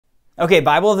Okay,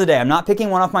 Bible of the day. I'm not picking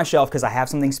one off my shelf because I have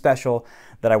something special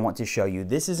that I want to show you.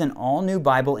 This is an all-new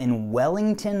Bible in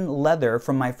Wellington leather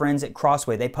from my friends at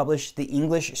Crossway. They published the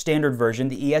English Standard Version,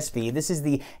 the ESV. This is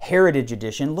the Heritage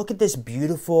Edition. Look at this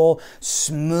beautiful,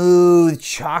 smooth,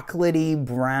 chocolatey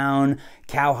brown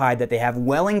cowhide that they have.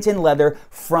 Wellington leather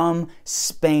from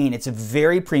Spain. It's a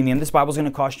very premium. This Bible is going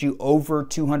to cost you over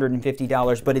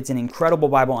 $250, but it's an incredible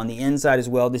Bible on the inside as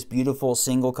well. This beautiful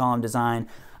single column design.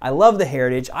 I love the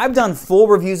Heritage. I've done full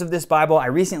reviews of this Bible. I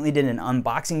recently did an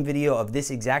unboxing video of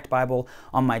this exact Bible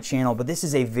on my channel, but this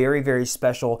is a very, very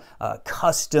special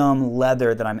custom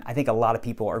leather that I think a lot of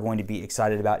people are going to be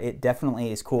excited about. It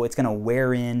definitely is cool. It's going to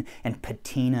wear in and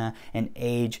patina and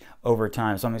age over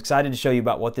time. So I'm excited to show you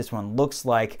about what this one looks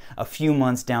like a few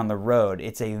months down the road.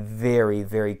 It's a very,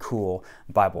 very cool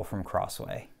Bible from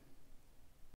Crossway.